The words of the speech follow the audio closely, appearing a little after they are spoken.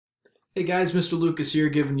Hey guys, Mr. Lucas here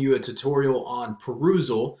giving you a tutorial on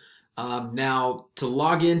Perusall. Now, to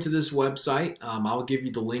log into this website, I'll give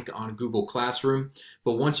you the link on Google Classroom.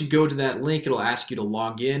 But once you go to that link, it'll ask you to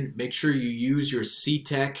log in. Make sure you use your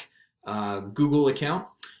CTech Google account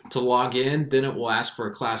to log in. Then it will ask for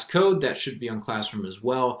a class code. That should be on Classroom as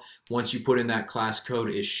well. Once you put in that class code,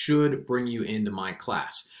 it should bring you into my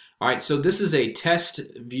class. All right, so this is a test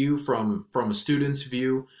view from a student's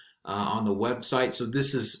view on the website. So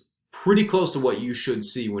this is pretty close to what you should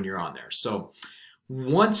see when you're on there. So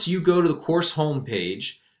once you go to the course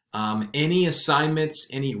homepage, any assignments,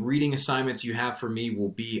 any reading assignments you have for me will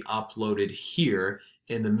be uploaded here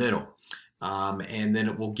in the middle. And then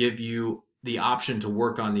it will give you the option to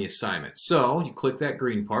work on the assignment. So you click that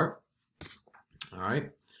green part. All right.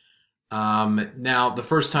 Now, the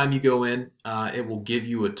first time you go in, it will give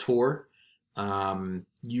you a tour. I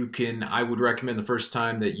would recommend the first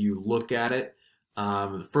time that you look at it.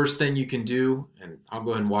 The first thing you can do, and I'll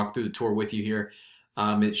go ahead and walk through the tour with you here,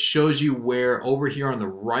 it shows you where over here on the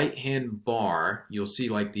right hand bar you'll see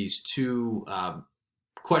like these two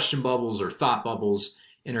question bubbles or thought bubbles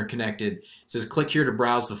interconnected. It says click here to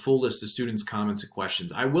browse the full list of students' comments and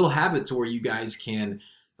questions. I will have it to where you guys can,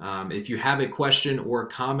 if you have a question or a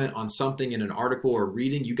comment on something in an article or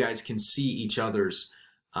reading, you guys can see each other's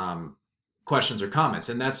questions or comments,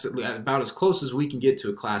 and that's about as close as we can get to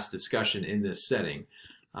a class discussion in this setting.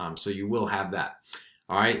 So you will have that.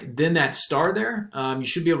 All right, then that star there, you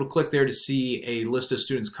should be able to click there to see a list of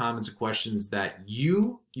students' comments and questions that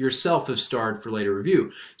you yourself have starred for later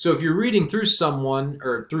review. So if you're reading through someone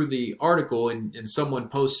or through the article and someone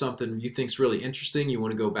posts something you think is really interesting, you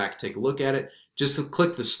want to go back and take a look at it, just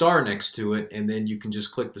click the star next to it, and then you can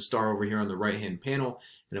just click the star over here on the right hand panel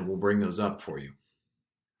and it will bring those up for you.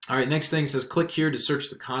 All right, next thing says click here to search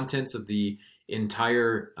the contents of the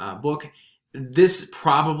entire book. This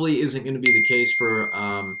probably isn't going to be the case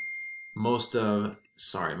for most of,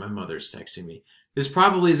 sorry, my mother's texting me. This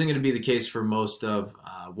probably isn't going to be the case for most of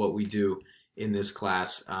what we do in this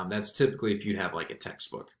class. That's typically if you'd have like a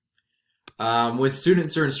textbook. When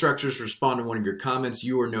students or instructors respond to one of your comments,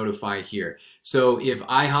 you are notified here. So if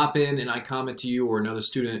I hop in and I comment to you or another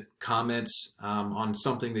student comments on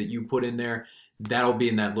something that you put in there, that'll be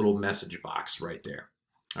in that little message box right there.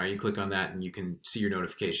 All right, you click on that and you can see your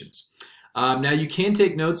notifications. Now you can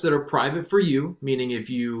take notes that are private for you, meaning if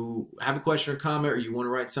you have a question or comment or you want to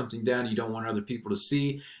write something down you don't want other people to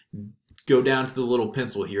see, go down to the little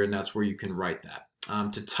pencil here and that's where you can write that.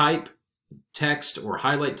 To type text or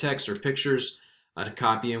highlight text or pictures, to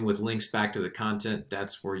copy in with links back to the content,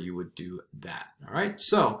 that's where you would do that. All right,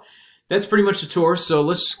 so that's pretty much the tour. So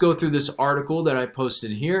let's just go through this article that I posted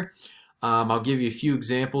here. I'll give you a few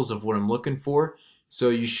examples of what I'm looking for. So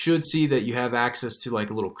you should see that you have access to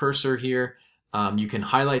like a little cursor here. You can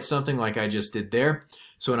highlight something like I just did there.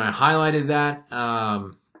 So when I highlighted that,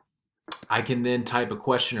 I can then type a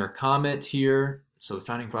question or comment here. So the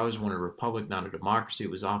Founding Fathers wanted a republic, not a democracy.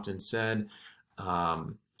 It was often said,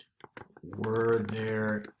 were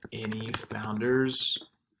there any founders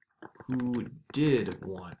who did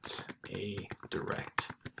want a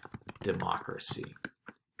direct democracy?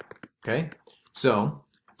 Okay, so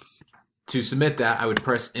to submit that, I would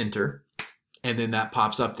press enter, and then that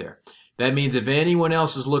pops up there. That means if anyone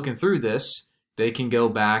else is looking through this, they can go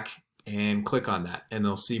back and click on that, and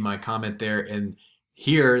they'll see my comment there, and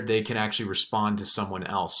here they can actually respond to someone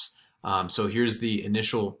else. So here's the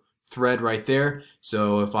initial thread right there.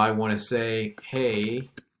 So if I want to say, hey,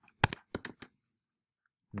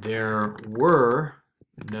 there were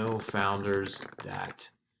no founders that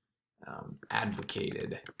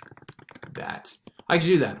advocated that, I can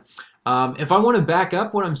do that. If I want to back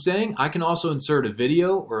up what I'm saying, I can also insert a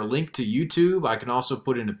video or a link to YouTube. I can also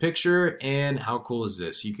put in a picture, and how cool is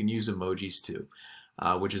this? You can use emojis too,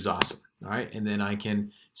 which is awesome. All right, and then I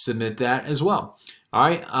can submit that as well. All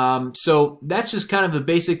right, so that's just kind of a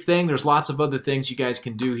basic thing. There's lots of other things you guys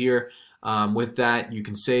can do here. With that, you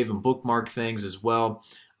can save and bookmark things as well.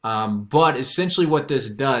 But essentially what this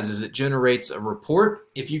does is it generates a report.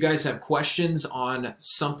 If you guys have questions on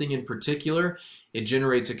something in particular, it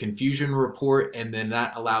generates a confusion report, and then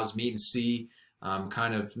that allows me to see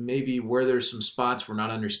kind of maybe where there's some spots we're not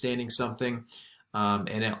understanding something.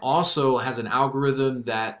 And it also has an algorithm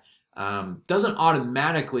that doesn't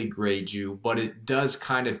automatically grade you, but it does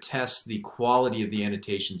kind of test the quality of the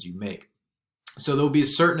annotations you make. So there'll be a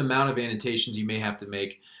certain amount of annotations you may have to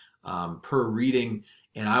make per reading,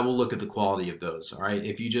 and I will look at the quality of those. All right,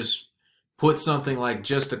 if you just put something like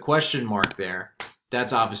just a question mark there,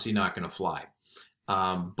 that's obviously not going to fly.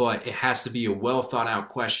 But it has to be a well thought out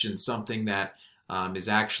question, something that is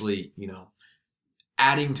actually,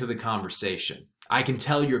 adding to the conversation. I can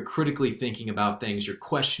tell you're critically thinking about things, you're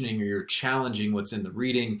questioning or you're challenging what's in the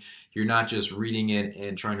reading. You're not just reading it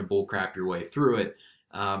and trying to bullcrap your way through it.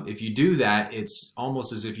 If you do that, it's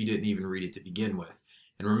almost as if you didn't even read it to begin with.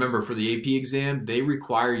 And remember, for the AP exam, they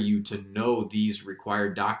require you to know these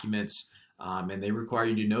required documents, and they require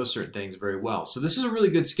you to know certain things very well. So this is a really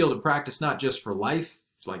good skill to practice, not just for life,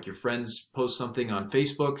 like your friends post something on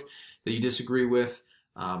Facebook that you disagree with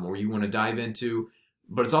or you want to dive into,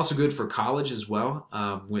 but it's also good for college as well,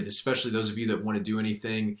 especially those of you that want to do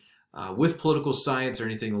anything with political science or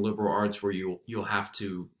anything in the liberal arts where you'll have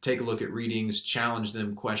to take a look at readings, challenge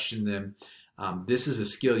them, question them. This is a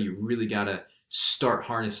skill you really got to start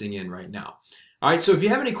harnessing in right now. All right, so if you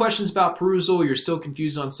have any questions about Perusall, you're still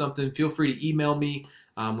confused on something, feel free to email me.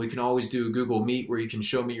 We can always do a Google Meet where you can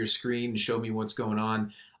show me your screen, show me what's going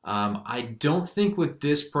on. I don't think with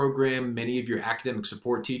this program many of your academic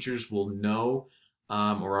support teachers will know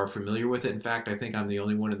or are familiar with it. In fact, I think I'm the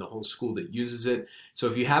only one in the whole school that uses it. So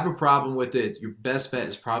if you have a problem with it, your best bet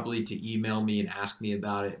is probably to email me and ask me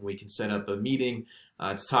about it, and we can set up a meeting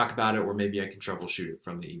to talk about it, or maybe I can troubleshoot it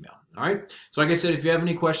from the email. All right. So like I said, if you have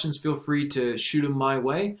any questions, feel free to shoot them my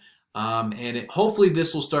way. Hopefully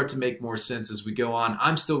this will start to make more sense as we go on.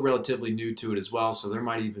 I'm still relatively new to it as well, so there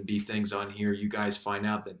might even be things on here you guys find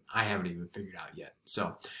out that I haven't even figured out yet.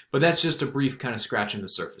 But that's just a brief kind of scratching the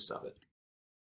surface of it.